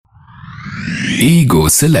Ego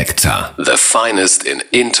Selector. The finest in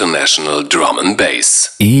international drum and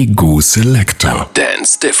bass. Ego Selector.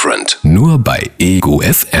 Dance different. Nur bei Ego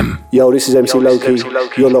FM. Yo, this is MC Loki.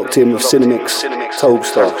 You're locked in with Cinemix,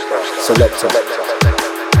 Tobestar, Selector.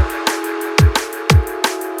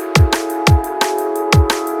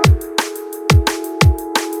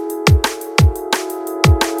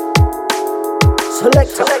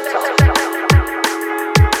 Selector.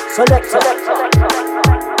 Selector.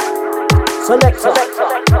 Selector.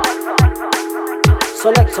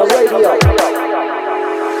 Selector Radio.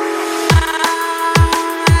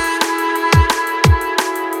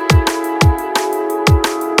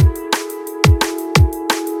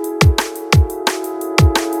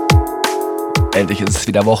 Endlich ist es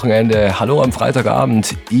wieder Wochenende. Hallo am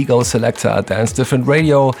Freitagabend. Ego Selector, Dance Different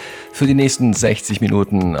Radio für die nächsten 60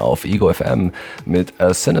 Minuten auf Ego FM mit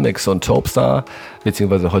Cinemix und Tobestar,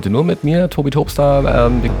 beziehungsweise heute nur mit mir, Tobi Tobestar,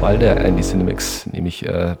 weil der Andy Cinemix nämlich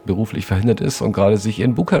beruflich verhindert ist und gerade sich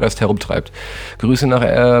in Bukarest herumtreibt. Grüße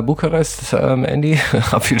nach Bukarest, Andy.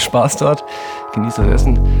 Hab viel Spaß dort. Genießt das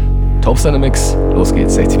Essen. Tobestar Cinemix, los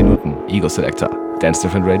geht's. 60 Minuten. Ego Selector, Dance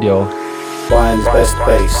Different Radio. Bayern's best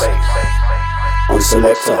bass. On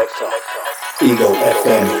Selector, Ego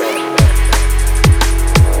FM.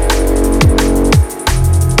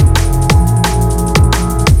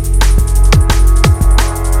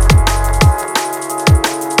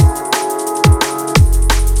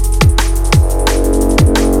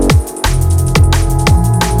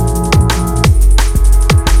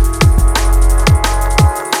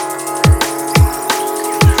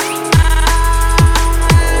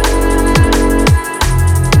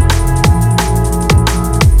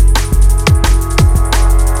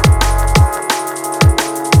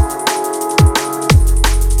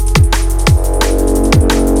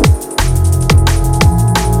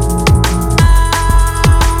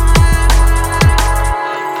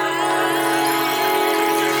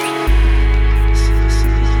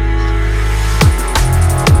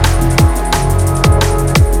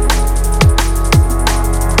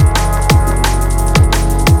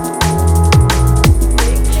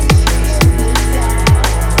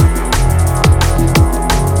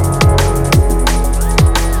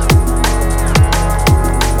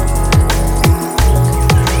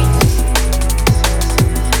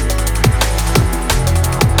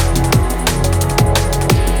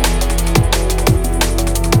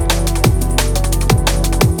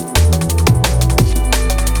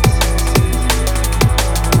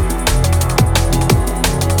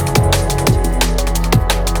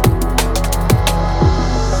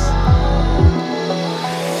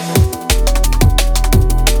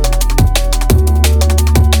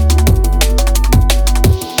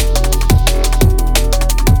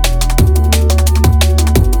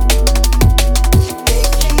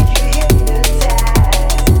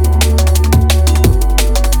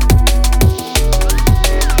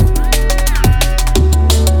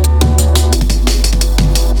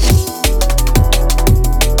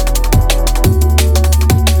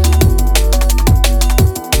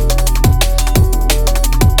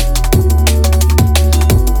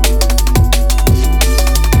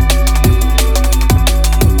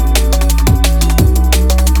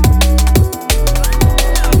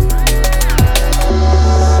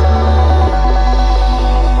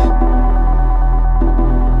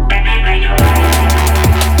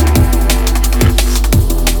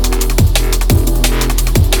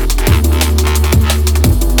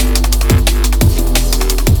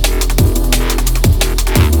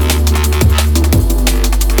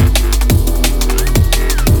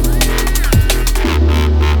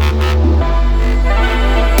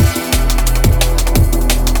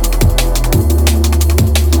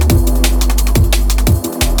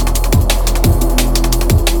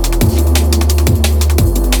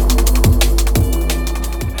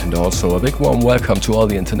 So a big warm welcome to all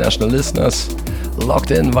the international listeners locked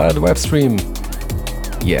in via the web stream.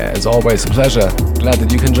 Yeah, as always, a pleasure. Glad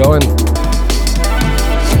that you can join.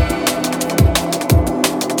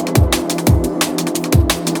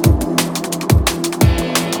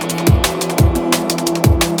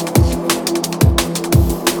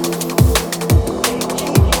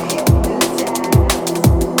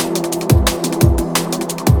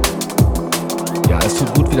 Ja, es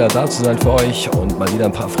tut gut, wieder da zu sein für euch und mal wieder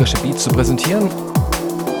ein paar frische Beats zu präsentieren.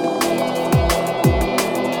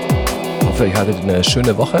 Ich hoffe, ihr hattet eine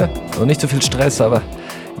schöne Woche und nicht so viel Stress, aber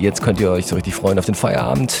jetzt könnt ihr euch so richtig freuen auf den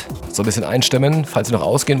Feierabend. So ein bisschen einstimmen, falls ihr noch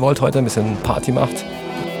ausgehen wollt heute, ein bisschen Party macht.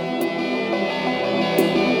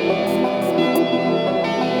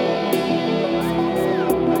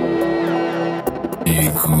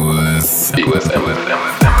 EQFM.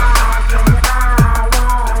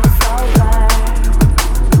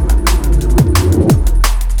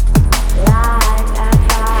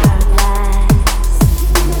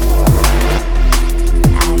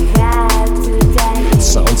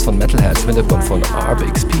 Metalheads im Hintergrund von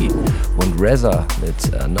RBXP und Reza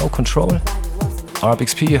mit No Control.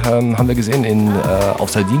 RBXP haben wir gesehen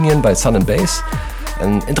auf Sardinien bei Sun & Bass.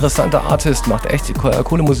 Ein interessanter Artist, macht echt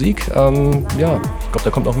coole Musik. Ich glaube, da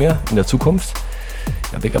kommt noch mehr in der Zukunft.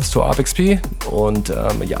 Ja, Big Ups to RBXP und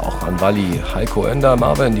auch an Wally, Heiko, Ender,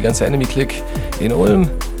 Marvin, die ganze Enemy-Clique in Ulm.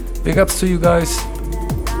 Big Ups to you guys.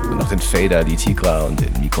 Und noch den Fader, die Tigra und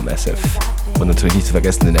den Miko Massive. Und natürlich nicht zu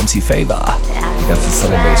vergessen den MC Favor, die ganze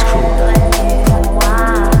Sun & Bass Crew.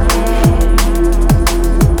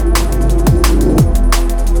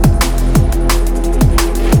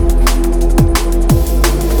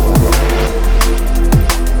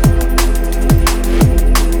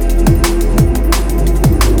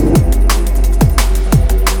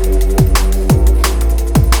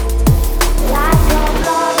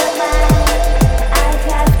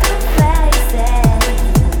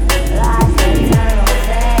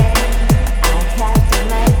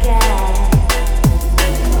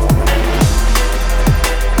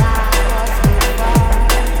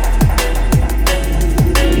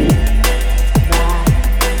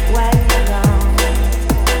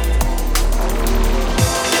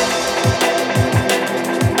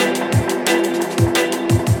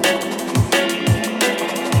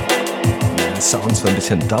 Sounds für ein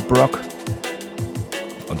bisschen Dub Rock.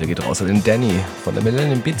 Und der geht raus an den Danny von der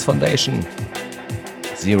Millennium Beats Foundation.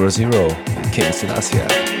 00 mit King Selassie.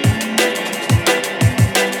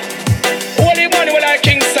 Holy money with like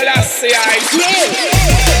King Selassie, yeah.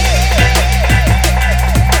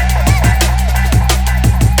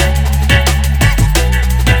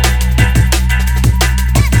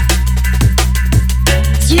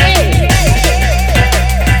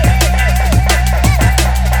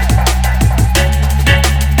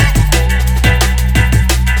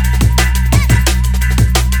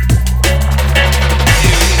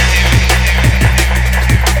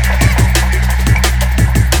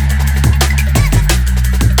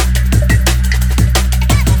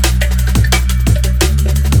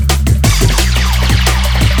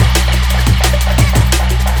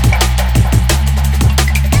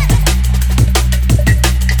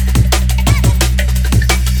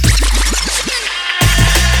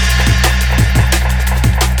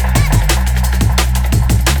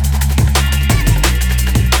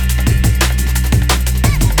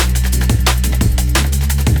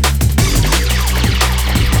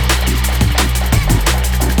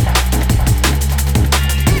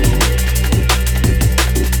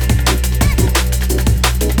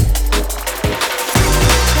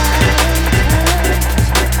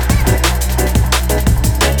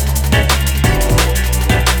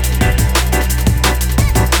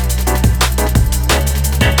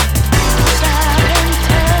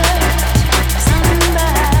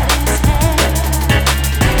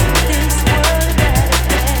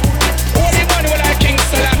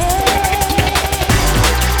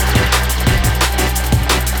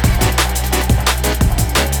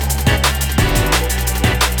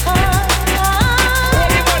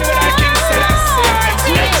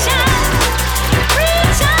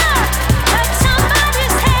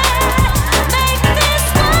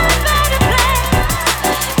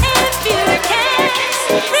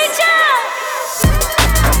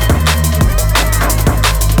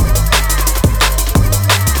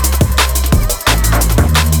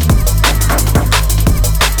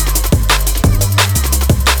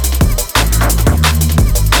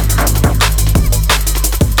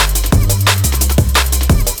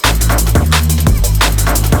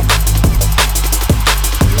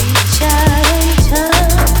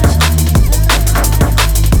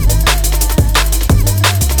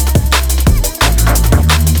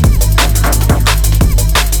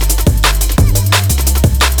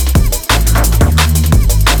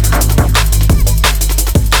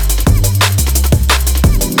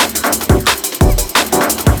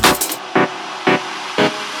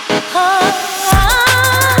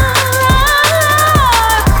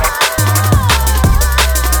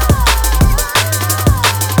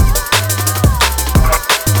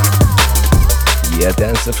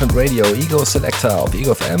 Dance Different Radio, Ego Selector auf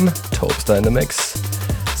Ego FM, Topstar in the Mix,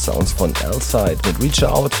 Sounds von L-Side mit Reach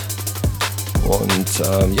Out. Und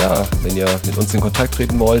wenn ihr mit uns in Kontakt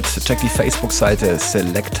treten wollt, checkt die Facebook-Seite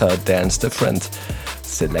Selector Dance Different.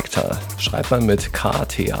 Selector schreibt man mit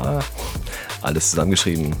KTA, alles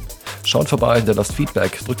zusammengeschrieben. Schaut vorbei, hinterlasst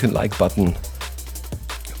Feedback, drückt den Like-Button.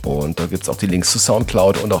 Und da gibt es auch die Links zu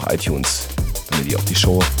Soundcloud und auch iTunes, damit ihr auch die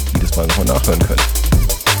Show jedes Mal nochmal nachhören könnt.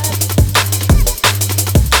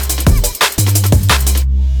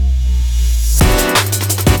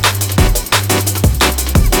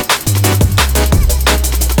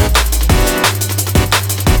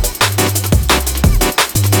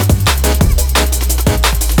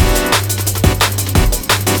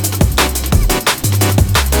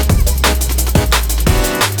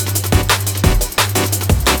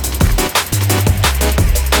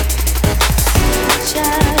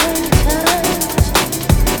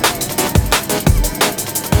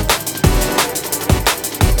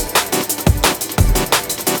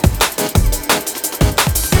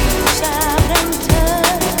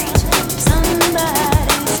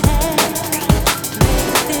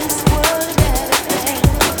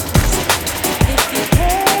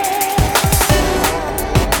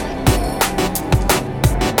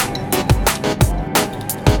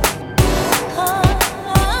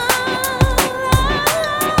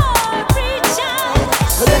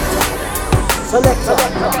 Selector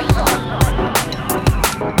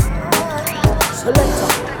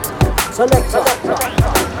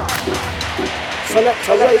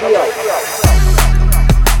Radio.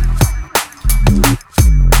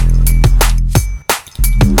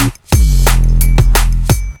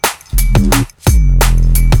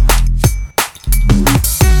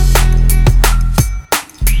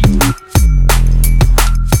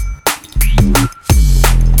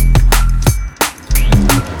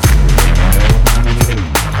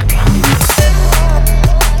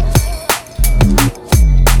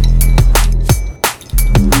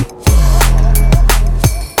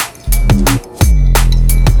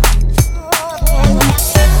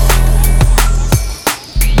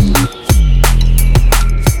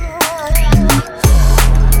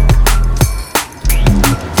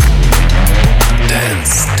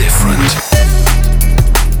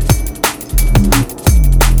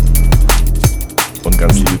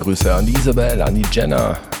 Grüße an die Isabel, an die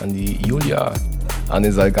Jenna, an die Julia, an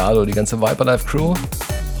den Salgado, die ganze Viperlife Crew,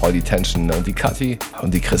 Holly Tension und die Kathi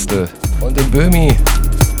und die Christel und den Böhmi.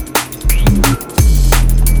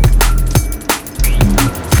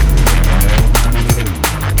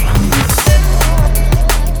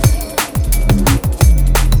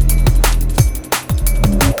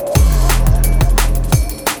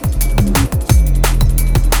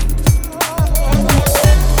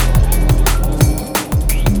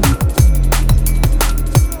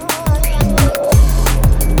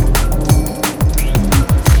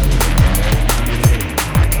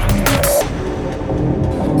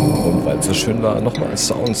 Schön war nochmal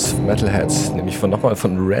Sounds Metalheads, nämlich nochmal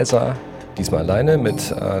von Reza, diesmal alleine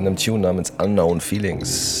mit einem Tune namens Unknown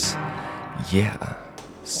Feelings. Yeah,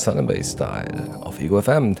 Sun and Bass Style auf Ego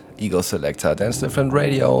FM, Ego Selector, Dance Different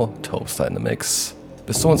Radio, Topstar in the Mix.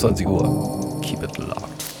 Bis 22 Uhr, keep it locked.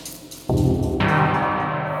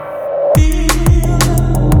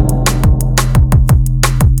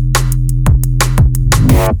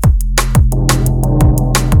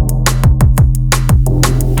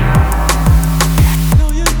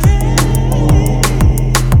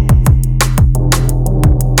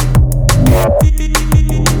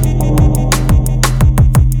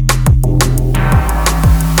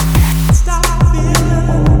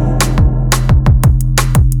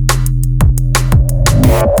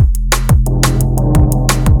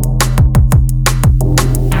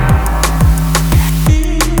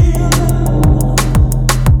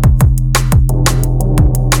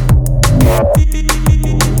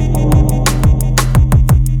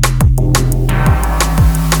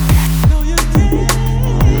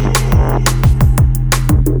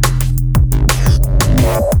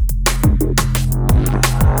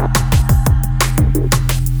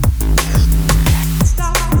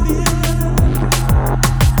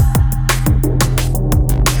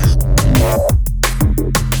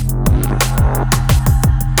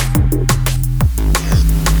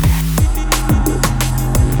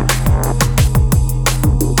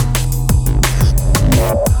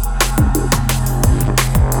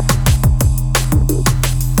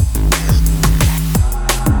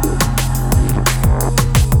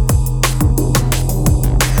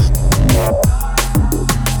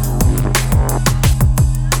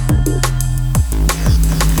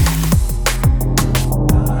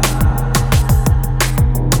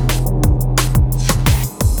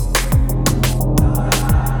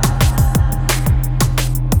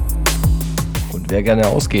 Wer gerne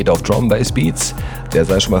ausgeht auf Drum Bass Beats, der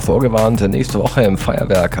sei schon mal vorgewarnt, nächste Woche im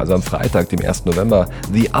Feuerwerk, also am Freitag, dem 1. November,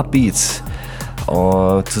 The Upbeats.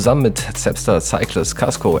 Zusammen mit Zepster, Cyclist,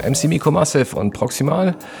 Casco, MC Miko Massive und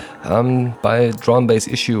Proximal bei Drum Bass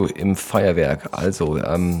Issue im Feuerwerk. Also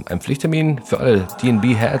ein Pflichttermin für alle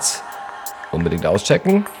D&B-Heads. Unbedingt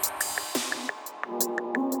auschecken.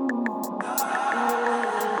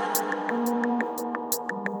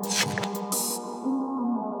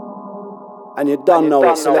 And you don't know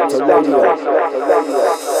it, Selector Radio.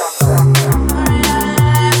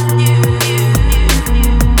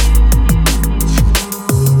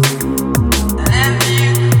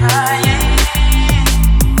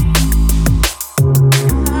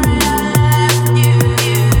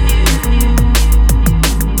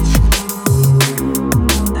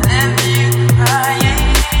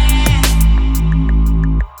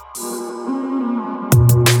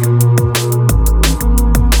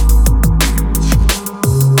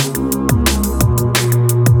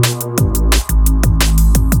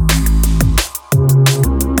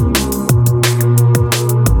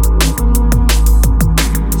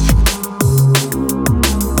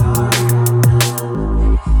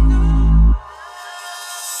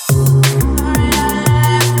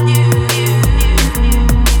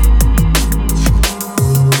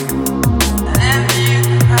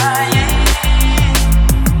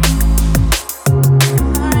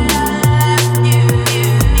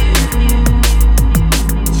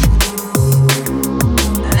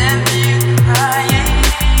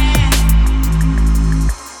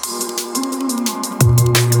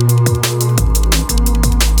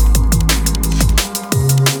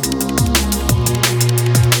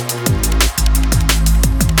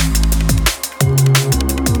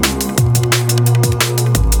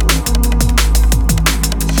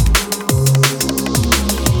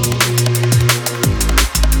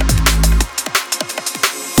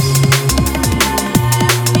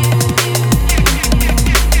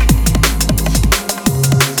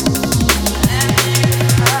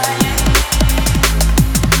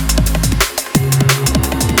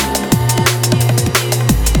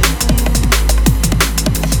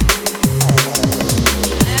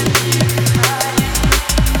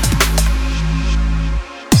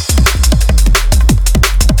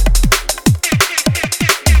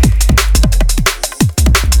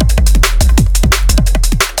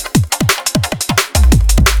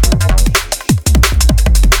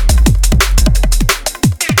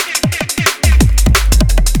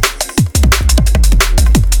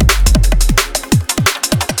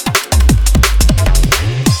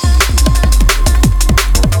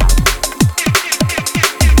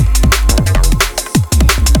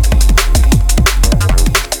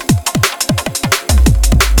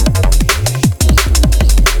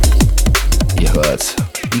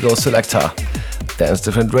 Ego Selector. Dance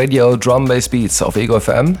Different Radio, Drum Bass Beats auf Ego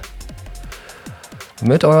FM.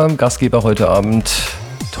 Mit eurem Gastgeber heute Abend,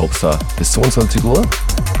 Topstar, bis 22 Uhr.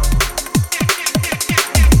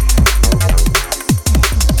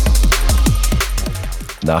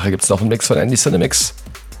 Nachher gibt es noch einen Mix von Andy Cinemix.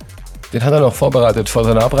 Den hat er noch vorbereitet vor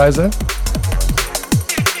seiner Abreise.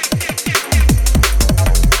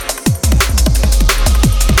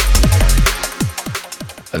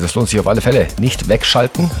 Also es lohnt sich auf alle Fälle. Nicht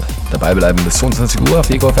wegschalten, dabei bleiben bis 22 Uhr auf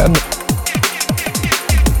Ego FM.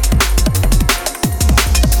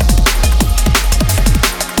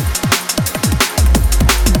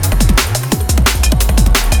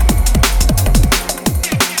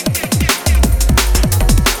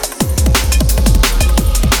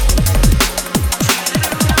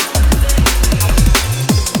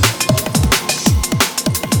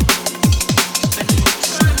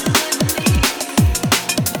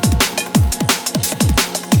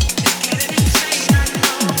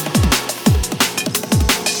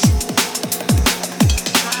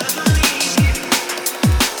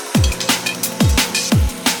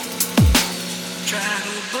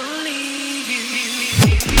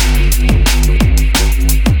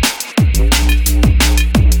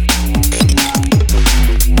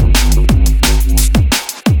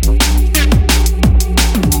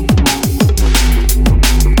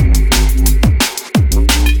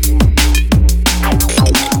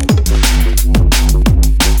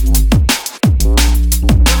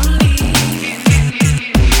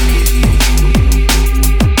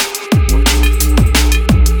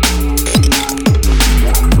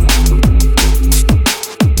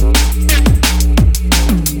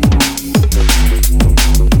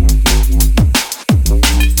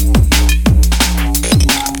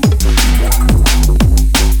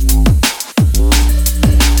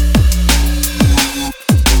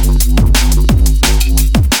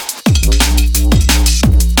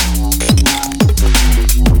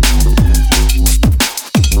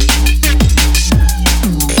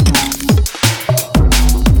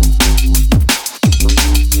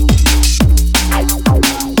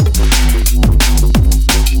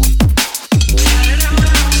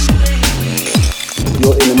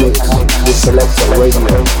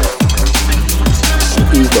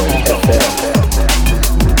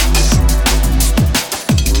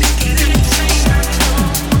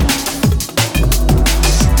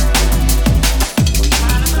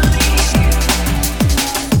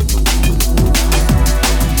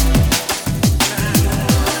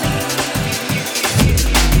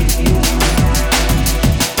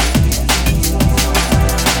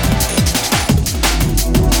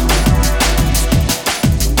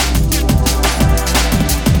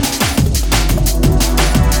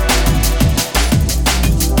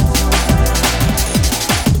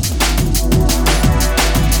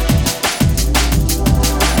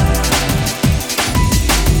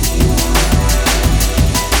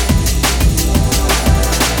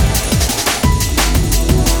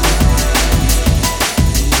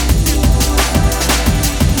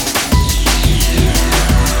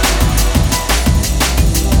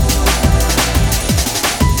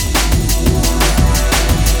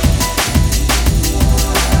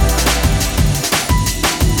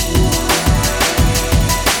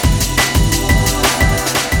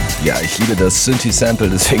 Das Synthi-Sample,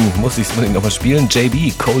 deswegen muss ich es unbedingt nochmal spielen.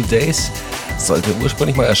 JB, Cold Days, sollte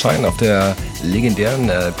ursprünglich mal erscheinen auf der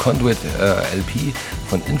legendären Conduit LP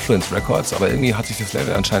von Influence Records, aber irgendwie hat sich das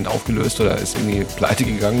Label anscheinend aufgelöst oder ist irgendwie pleite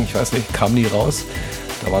gegangen, ich weiß nicht, kam nie raus.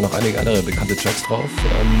 Da waren noch einige andere bekannte Tracks drauf,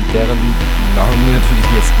 deren Namen mir natürlich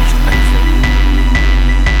jetzt nicht einfallen.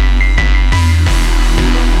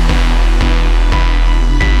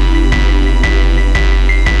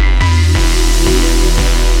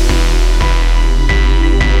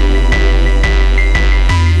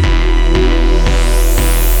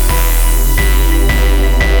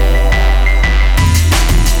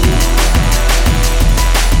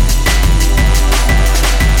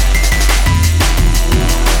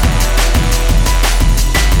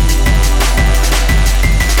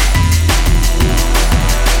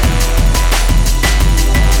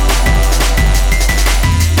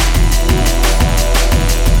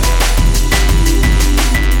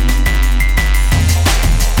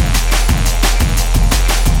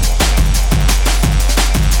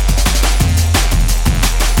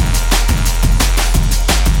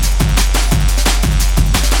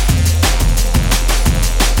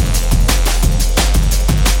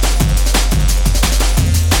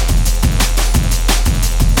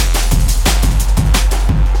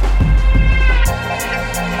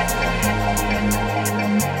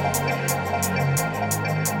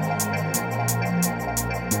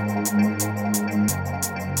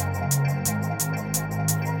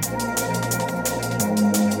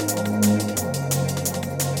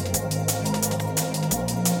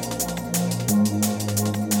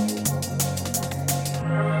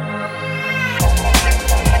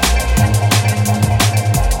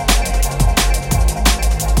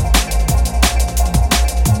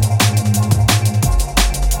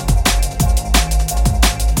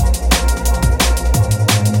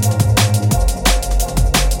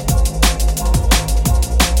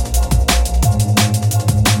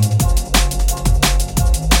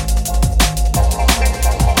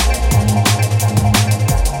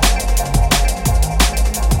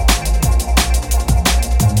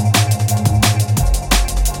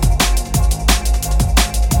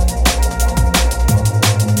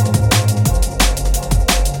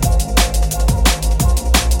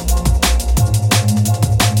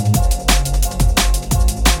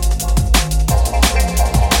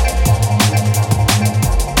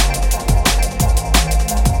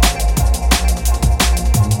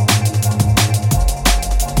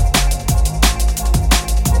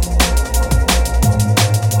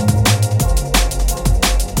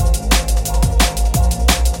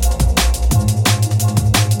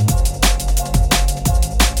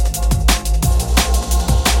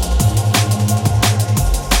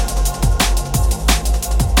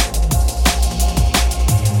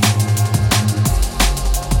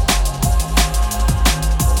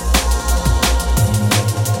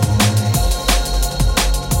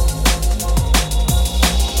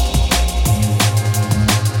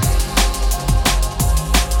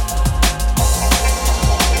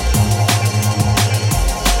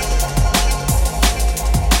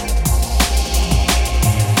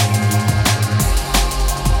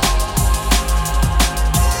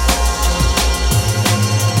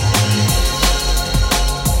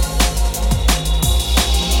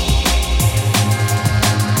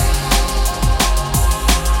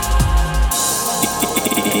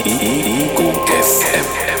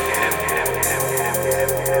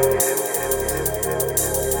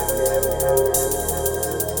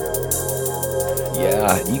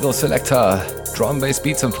 Ego Selector, Drum Bass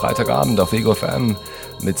Beats am Freitagabend auf Ego FM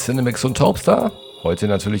mit Cinemix und Topstar. Heute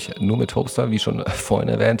natürlich nur mit Topstar, wie schon vorhin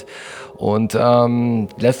erwähnt. Und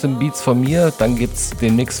letzte Beats von mir, dann gibt's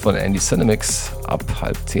den Mix von Andy Cinemix ab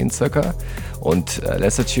 9:30 circa. Und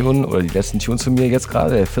letzter Tune oder die letzten Tunes von mir jetzt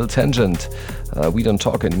gerade, Phil Tangent, We Don't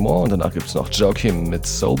Talk Anymore. Und danach gibt's noch Joachim mit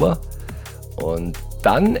Sober. Und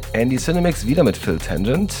dann Andy Cinemix wieder mit Phil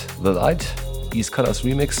Tangent, The Light, East Colors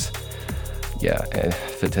Remix. Ja,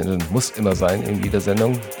 Phil Tangent muss immer sein in jeder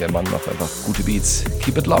Sendung. Der Mann macht einfach gute Beats.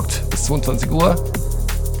 Keep it locked bis 22 Uhr.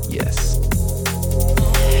 Yes.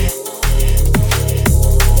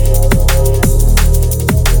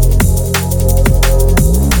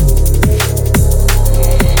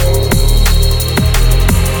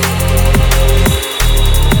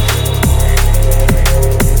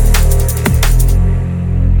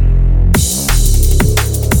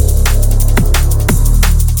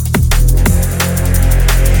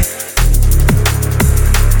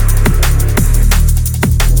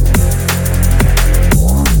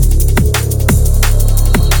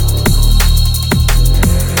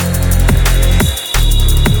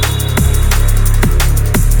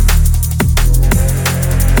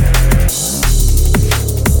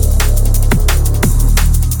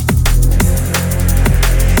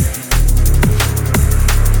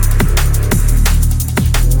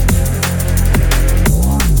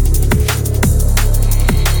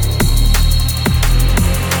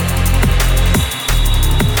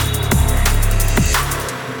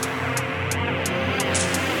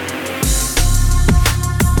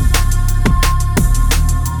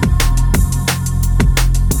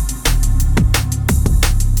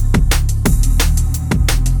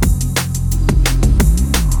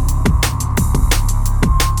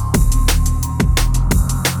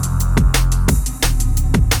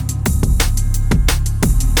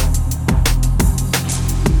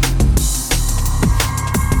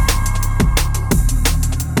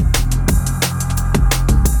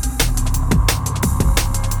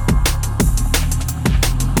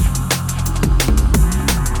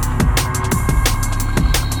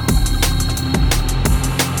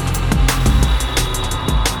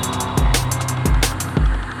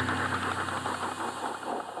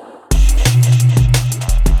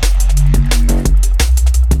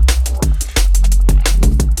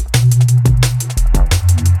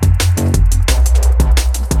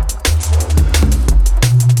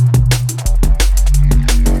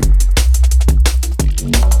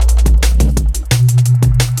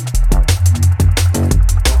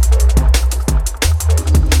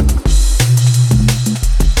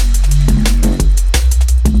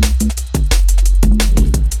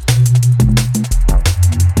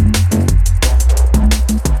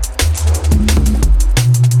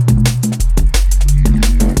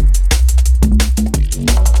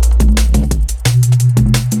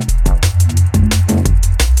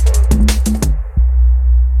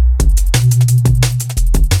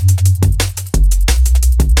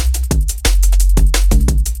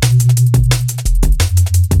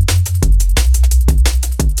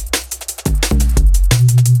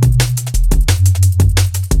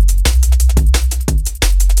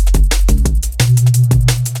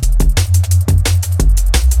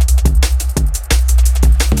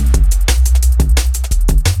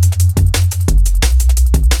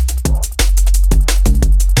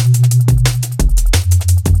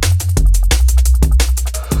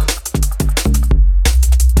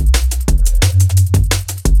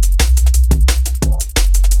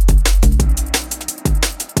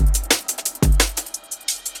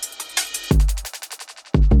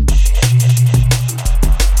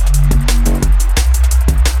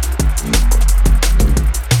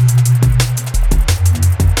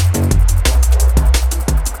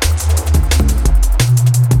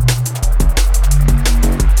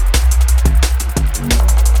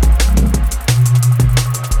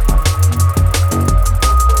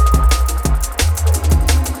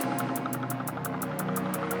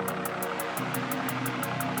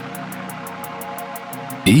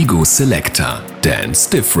 Ego Selector Dance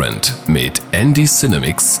Different mit Andy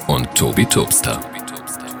Cinemix und Tobi Topstar.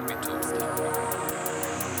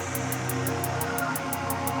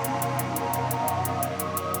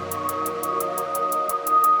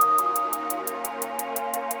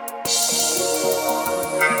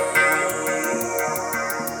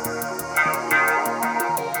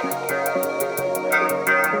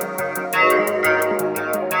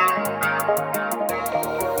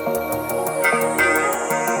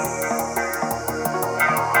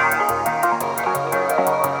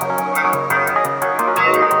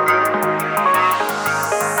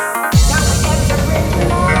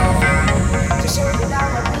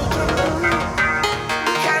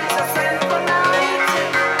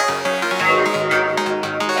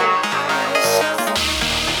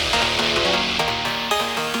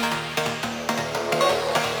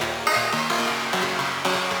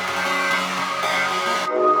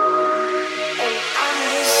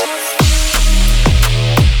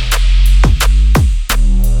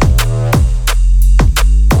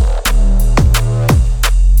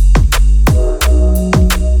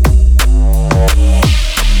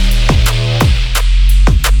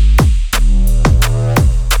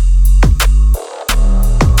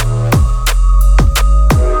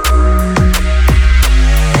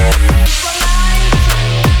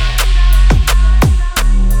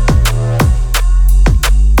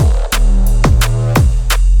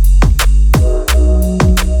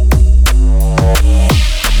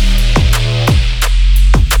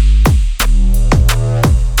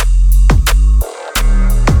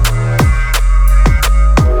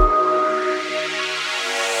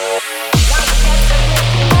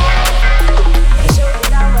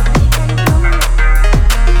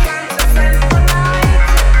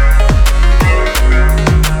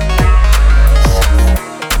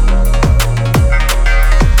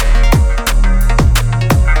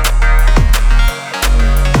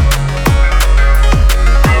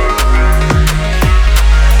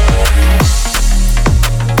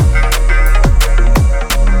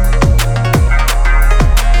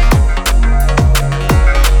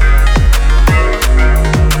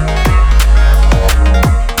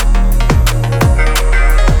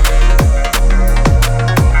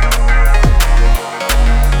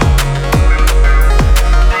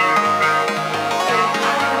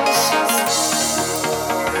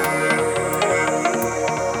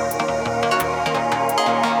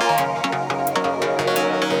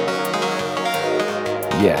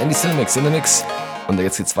 Yeah, Andy Cinemix in the Mix. Und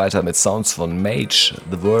jetzt geht's weiter mit Sounds von Mage,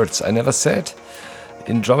 The Words I Never Said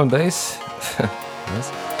in Drum and Bass.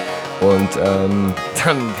 Und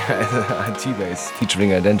dann T-Bass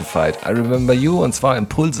featuring Identified. I Remember You, und zwar im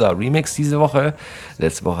Pulsar Remix diese Woche.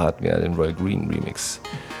 Letzte Woche hatten wir den Roy Green Remix.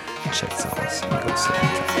 Checkt's aus. Ego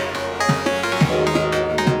Selector.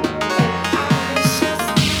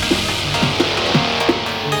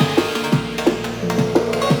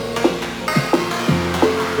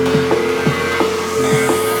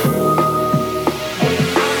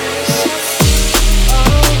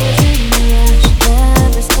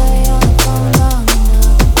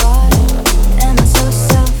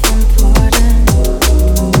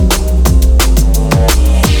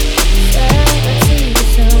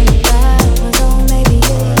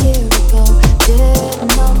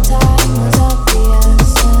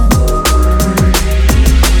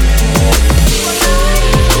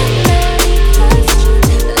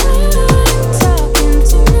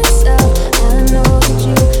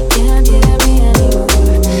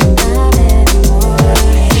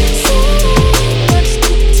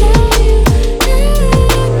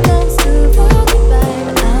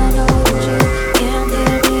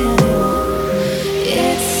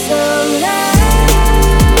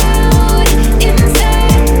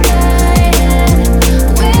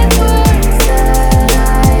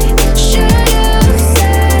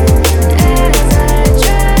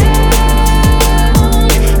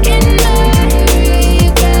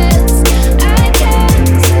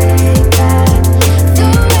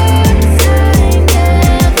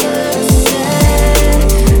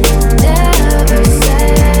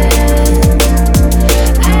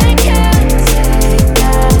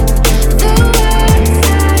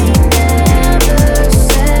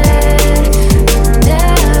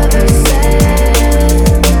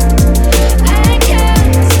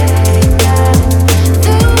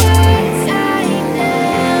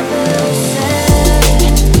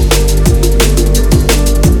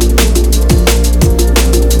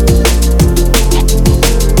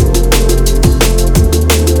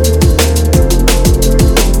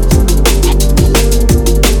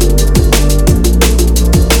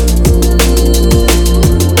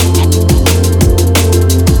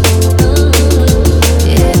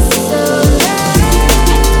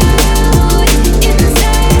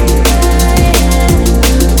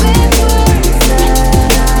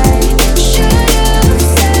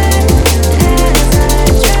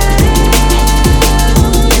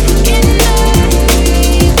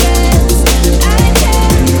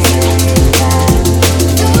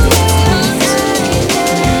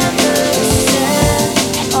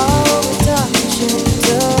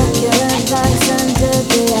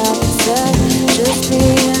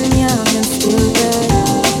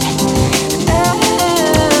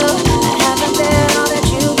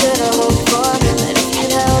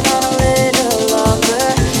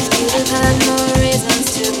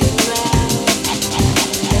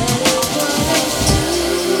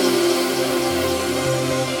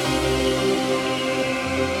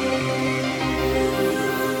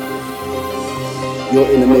 You're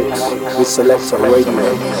in the mix with Selector Radio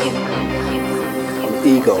on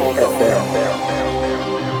Ego FM.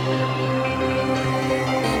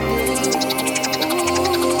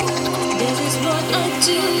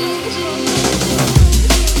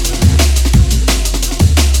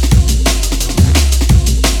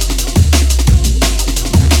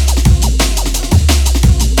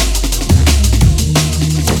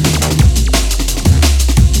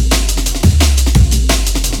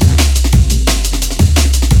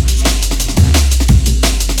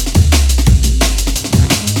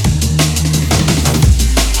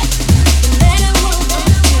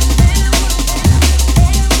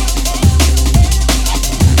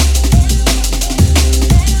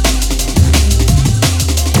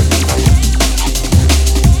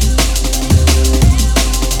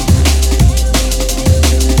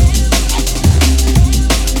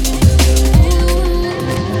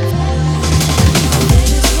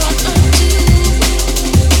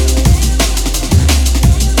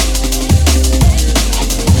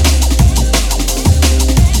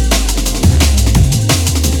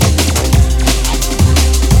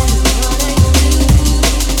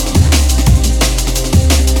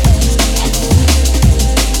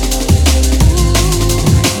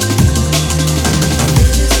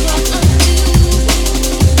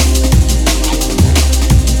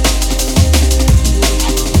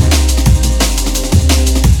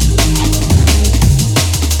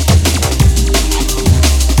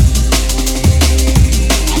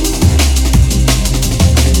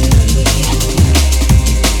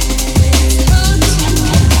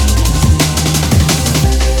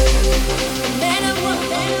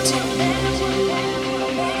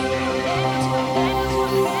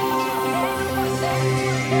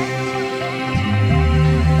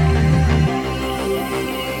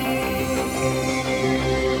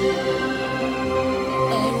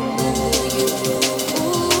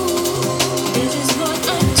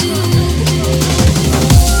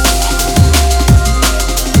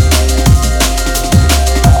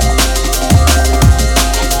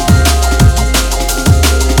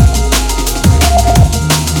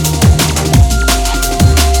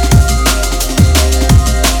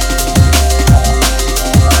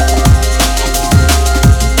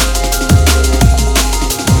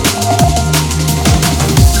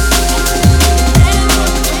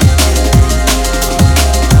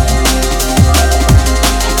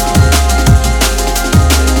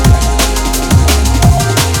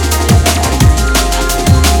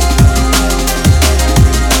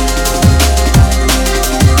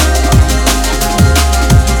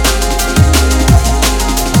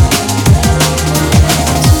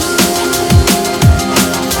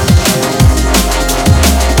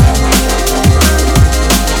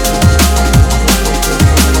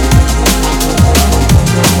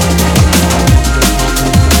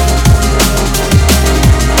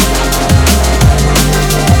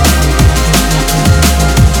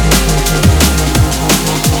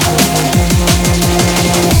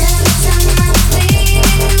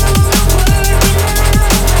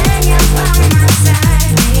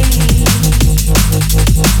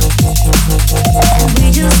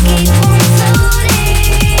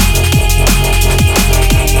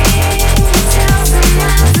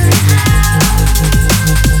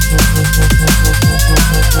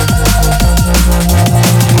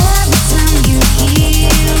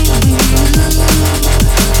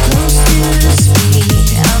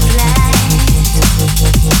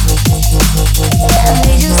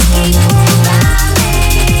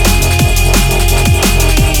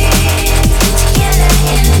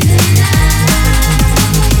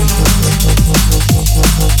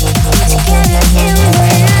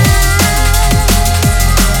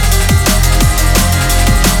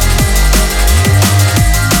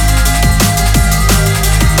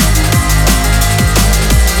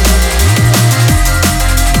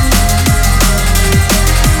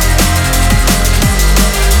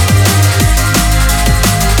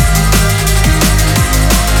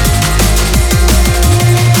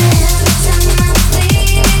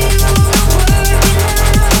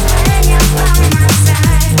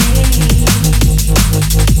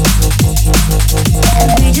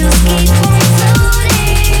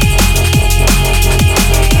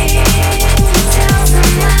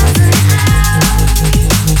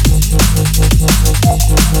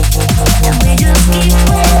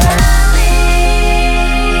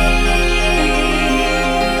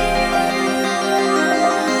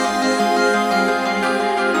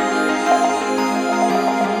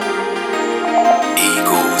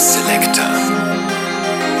 Selector.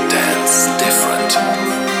 Dance different.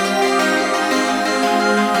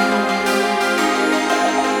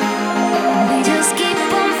 We just keep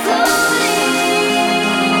on floating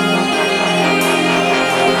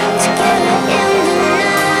together in the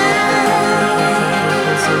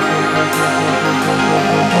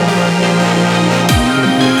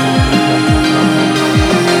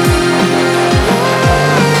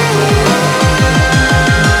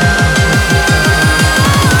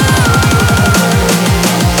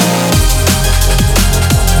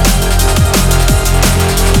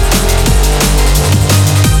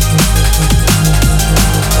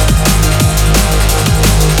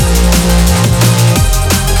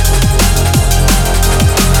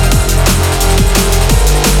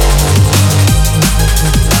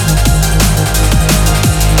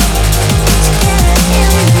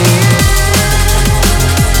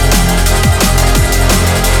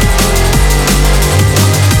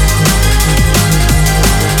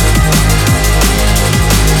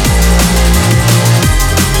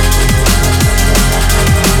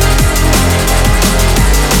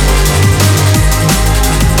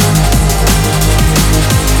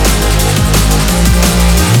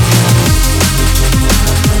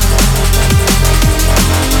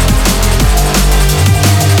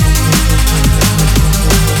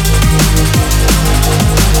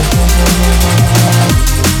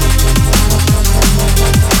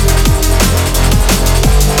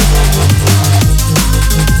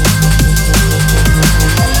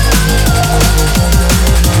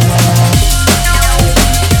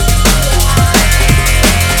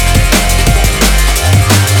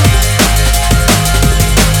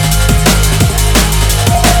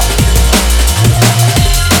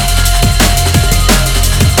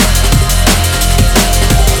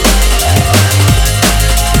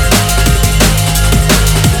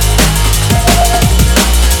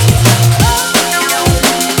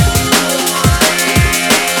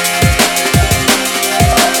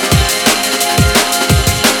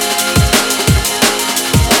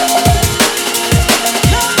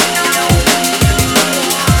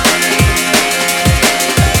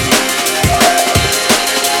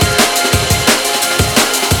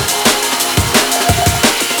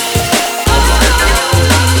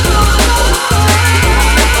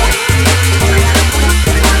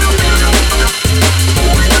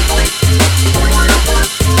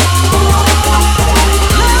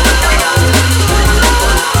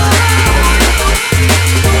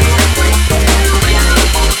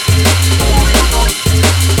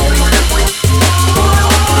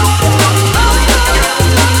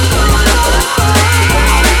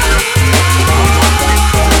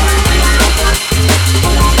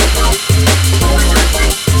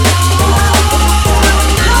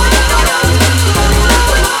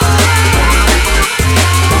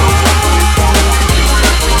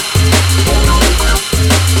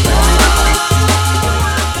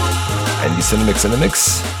Cinemix in the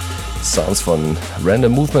Mix. Sounds von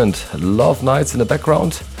Random Movement, Love Nights in the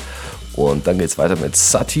Background. Und dann geht's weiter mit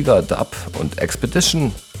Sativa Dub und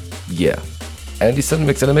Expedition. Yeah. Andy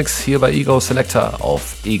Cinemix in the Mix hier bei Ego Selector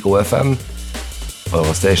auf Ego FM.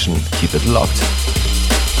 Eure Station, keep it locked.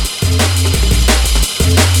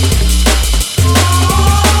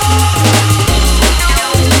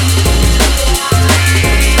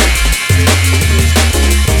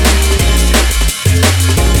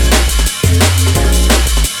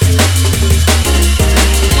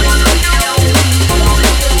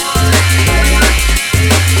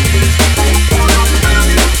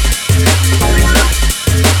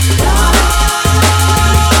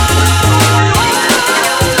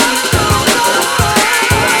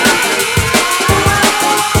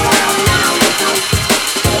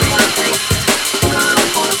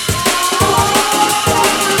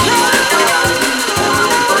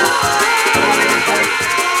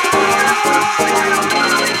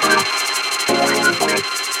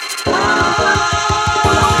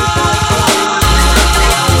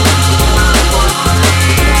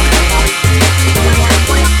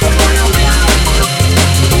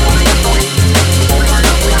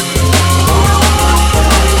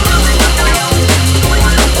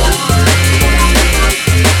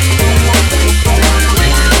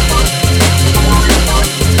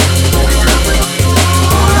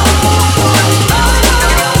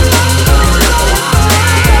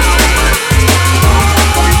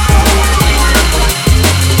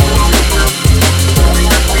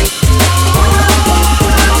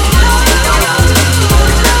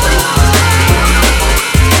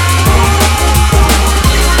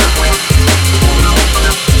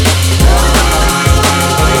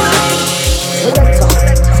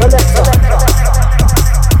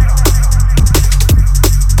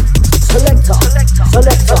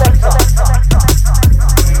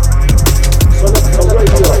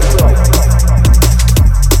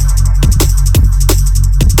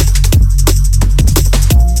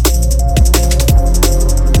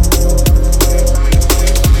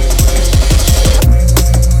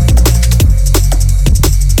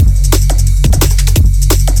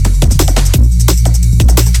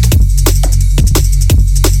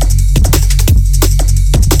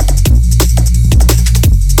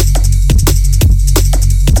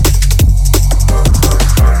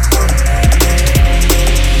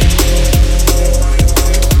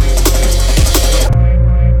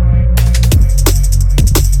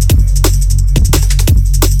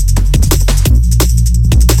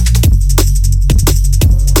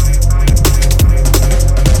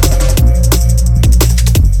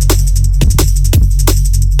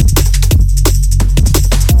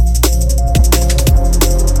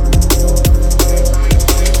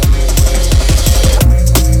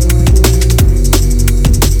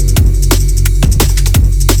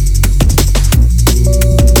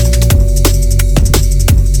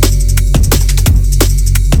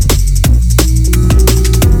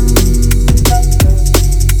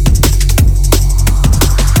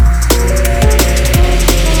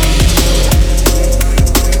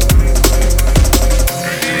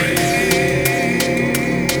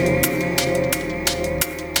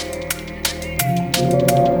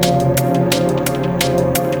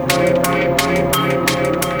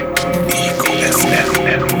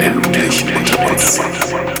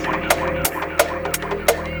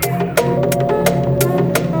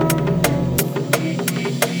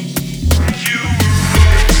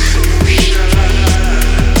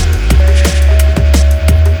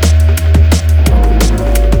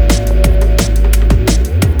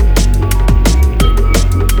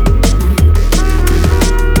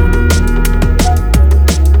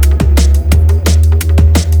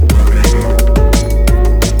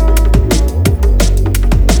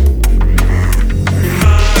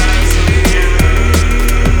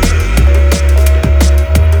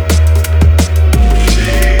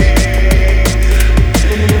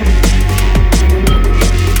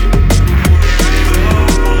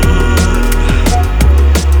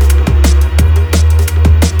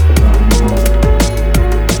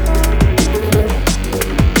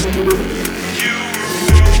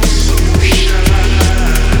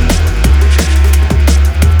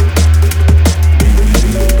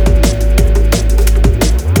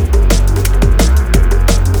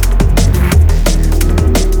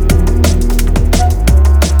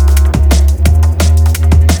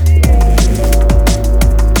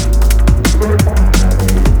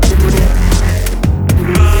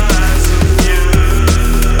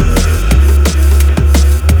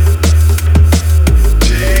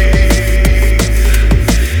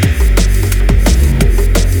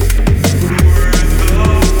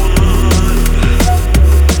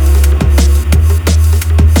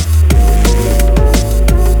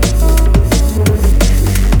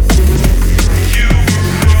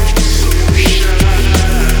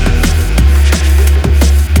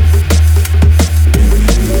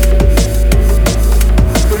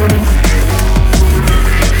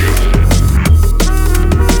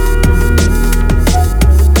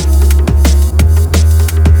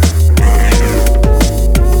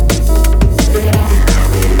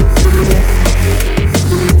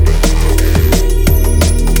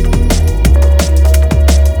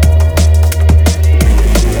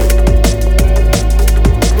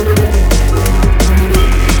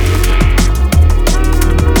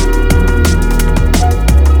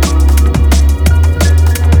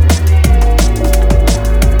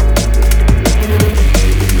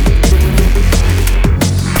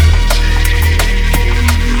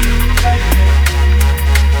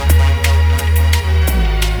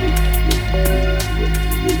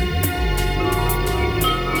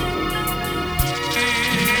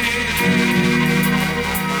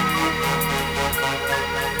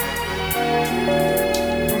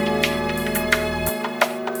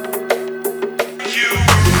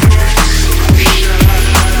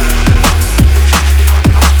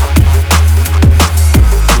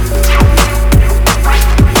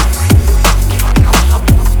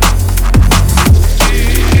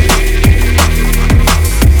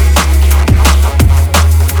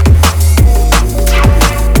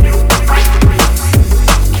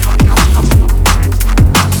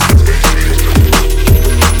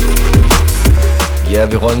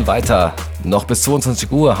 Ja, wir rollen weiter. Noch bis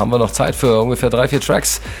 22 Uhr haben wir noch Zeit für ungefähr 3-4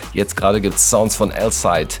 Tracks. Jetzt gerade gibt's Sounds von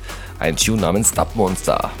L-Side, ein Tune namens Dub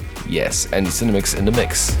Monster. Yes, Andy Cinemix in the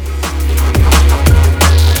mix.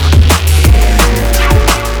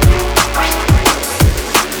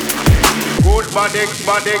 Body,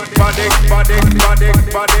 body, body, body, body,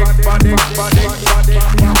 body, body, body, body.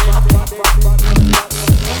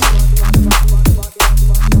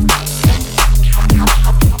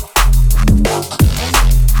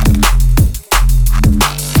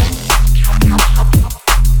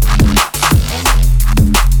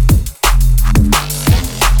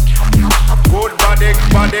 Good body,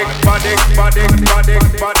 body, body, body, body,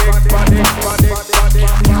 body, body, body,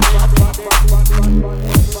 body.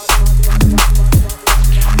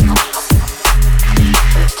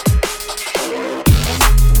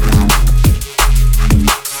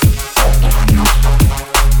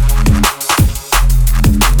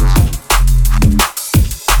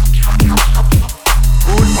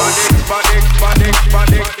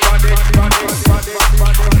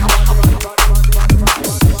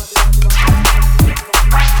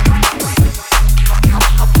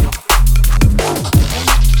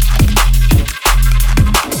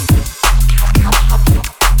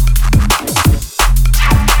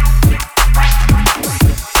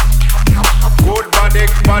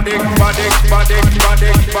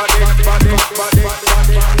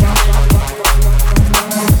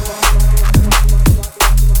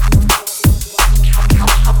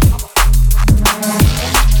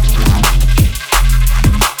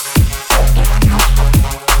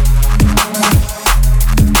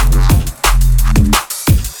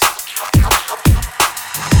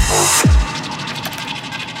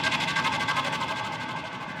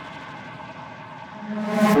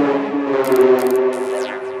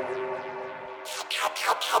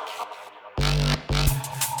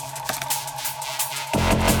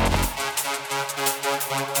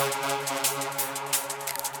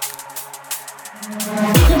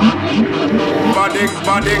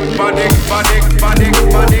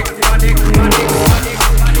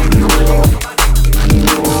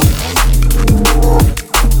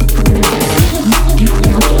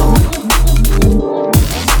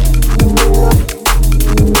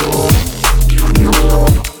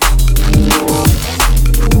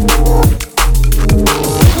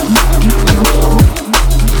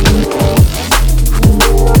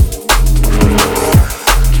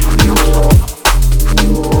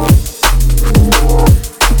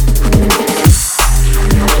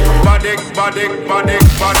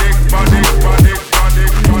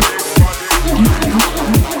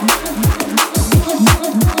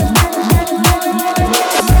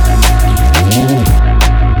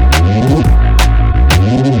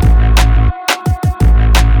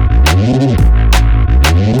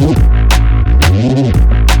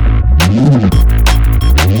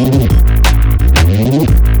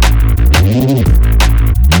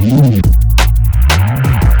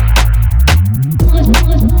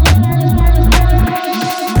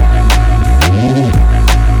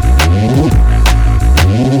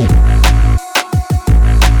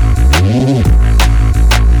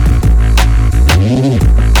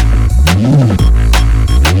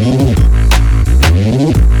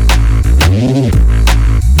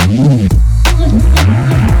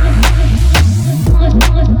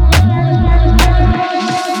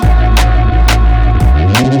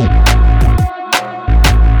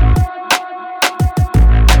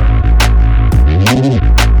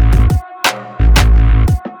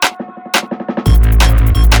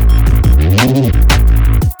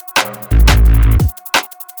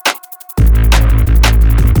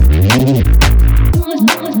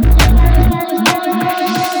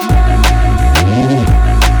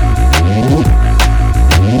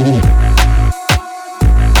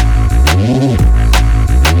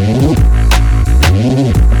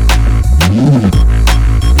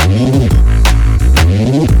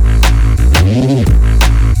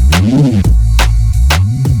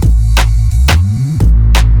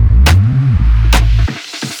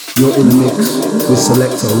 You're in the mix with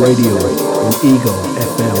Selector Radio on Eagle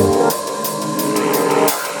FM.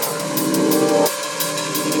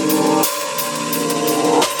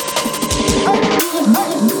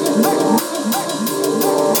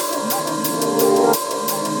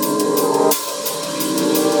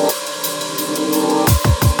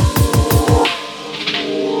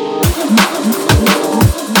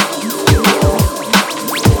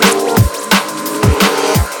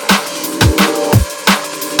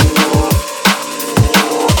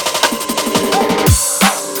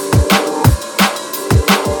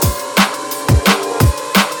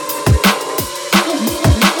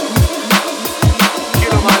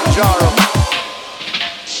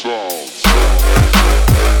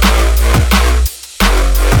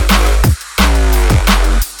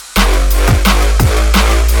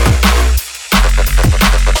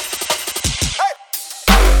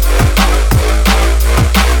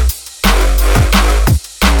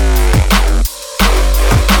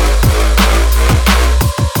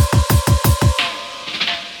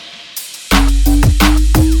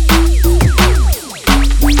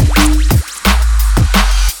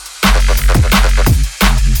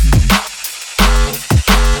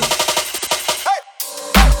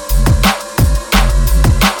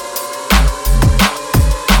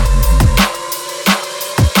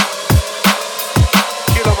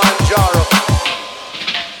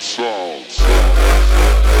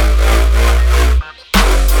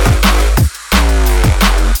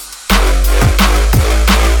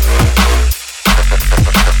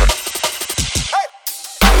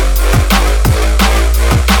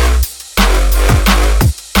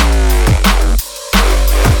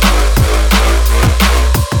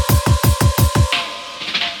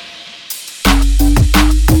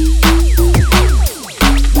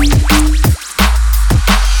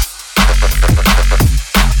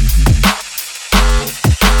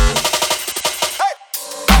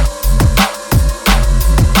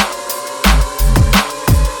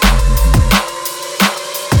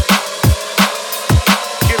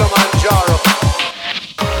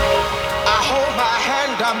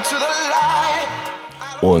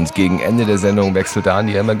 Und gegen Ende der Sendung wechselt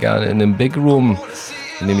Dani immer gerne in den Big Room,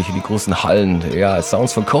 nämlich in die großen Hallen. Ja,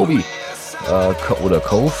 Sounds von Kobe oder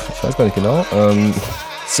Cove, ich weiß gar nicht genau.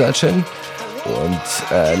 Searchin.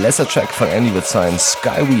 Und letzter Track von Andy wird sein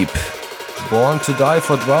Skyweep, Born to Die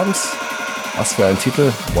for Drums. Was für ein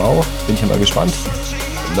Titel, wow, bin ich mal gespannt.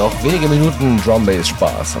 Noch wenige Minuten Drum Bass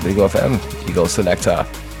Spaß auf Ego FM, Ego Selector,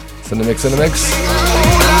 Cinemix.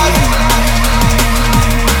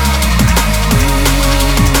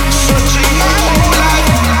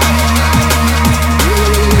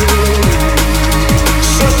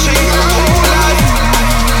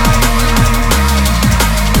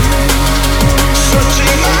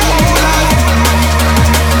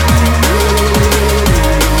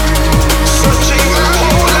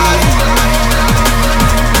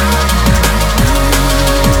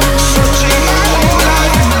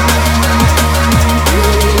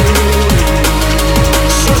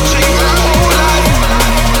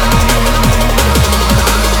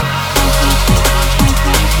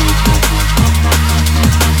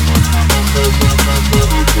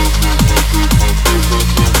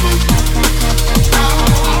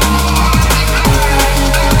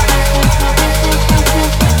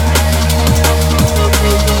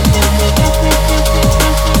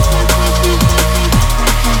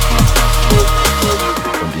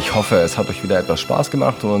 Es hat euch wieder etwas Spaß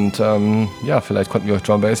gemacht und ja, vielleicht konnten wir euch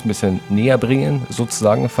Drum Bass ein bisschen näher bringen,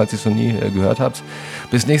 sozusagen, falls ihr es noch nie gehört habt.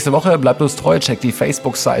 Bis nächste Woche, bleibt uns treu, checkt die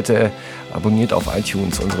Facebook-Seite, abonniert auf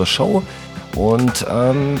iTunes unsere Show und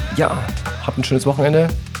ja, habt ein schönes Wochenende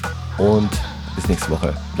und bis nächste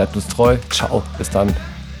Woche. Bleibt uns treu, ciao, bis dann,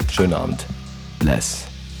 schönen Abend, bless.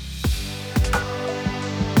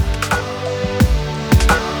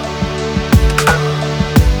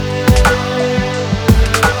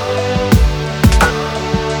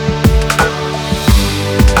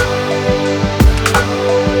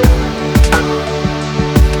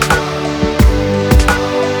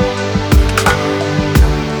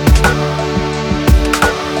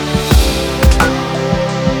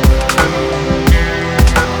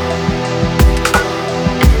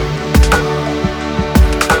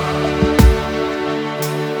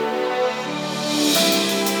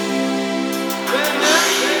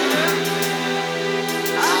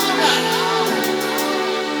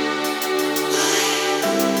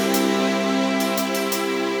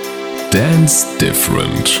 Dance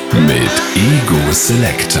Different mit Ego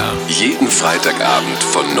Selector. Jeden Freitagabend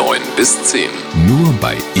von 9 bis 10. Nur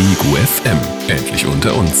bei Ego FM. Endlich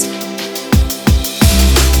unter uns.